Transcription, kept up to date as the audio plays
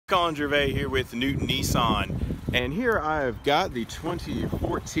Colin Gervais here with Newton Nissan, and here I've got the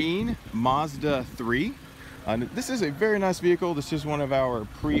 2014 Mazda 3. This is a very nice vehicle. This is one of our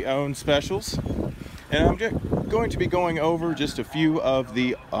pre-owned specials, and I'm just going to be going over just a few of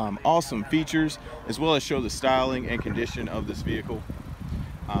the awesome features, as well as show the styling and condition of this vehicle.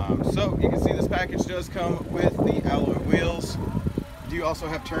 So you can see this package does come with the alloy wheels. You do also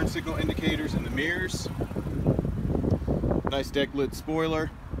have turn signal indicators in the mirrors. Nice deck lid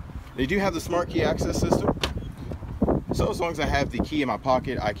spoiler. They do have the smart key access system. So as long as I have the key in my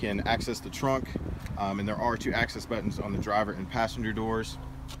pocket, I can access the trunk. And there are two access buttons on the driver and passenger doors.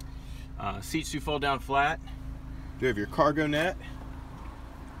 Seats do fold down flat. You have your cargo net.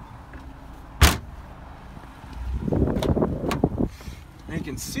 And you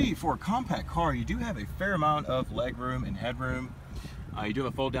can see for a compact car, you do have a fair amount of leg room and headroom. You do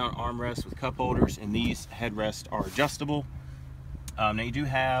have a fold down armrest with cup holders, and these headrests are adjustable. Now you do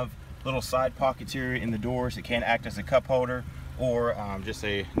have little side pockets here in the doors that can act as a cup holder or just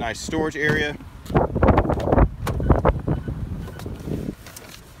a nice storage area.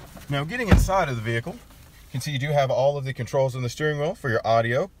 Now getting inside of the vehicle, you can see you do have all of the controls on the steering wheel for your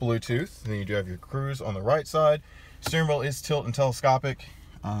audio, Bluetooth, and then you do have your cruise on the right side. Steering wheel is tilt and telescopic.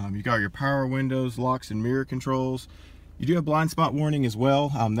 You got your power windows, locks and mirror controls. You do have blind spot warning as well.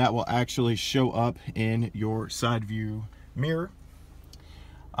 That will actually show up in your side view mirror.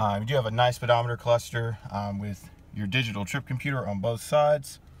 You do have a nice speedometer cluster with your digital trip computer on both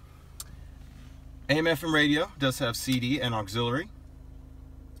sides. AM/FM radio does have CD and auxiliary.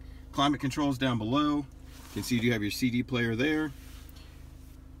 Climate controls down below. You can see you do have your CD player there.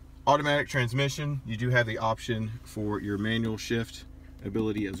 Automatic transmission. You do have the option for your manual shift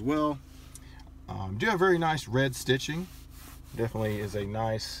ability as well. Do have very nice red stitching. Definitely is a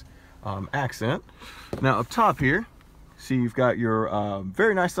nice accent. Now up top here, see you've got your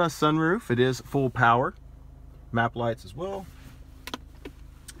very nice size sunroof. It is full power. Map lights as well.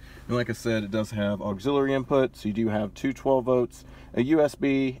 And like I said, it does have auxiliary input. So you do have two 12 volts, a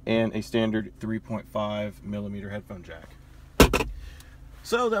USB, and a standard 3.5 millimeter headphone jack.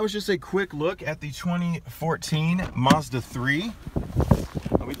 So that was just a quick look at the 2014 Mazda 3.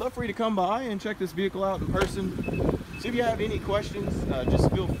 We'd love for you to come by and check this vehicle out in person. So if you have any questions, just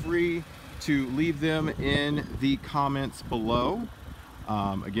feel free to leave them in the comments below.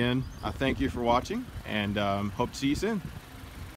 Again, I thank you for watching, and hope to see you soon.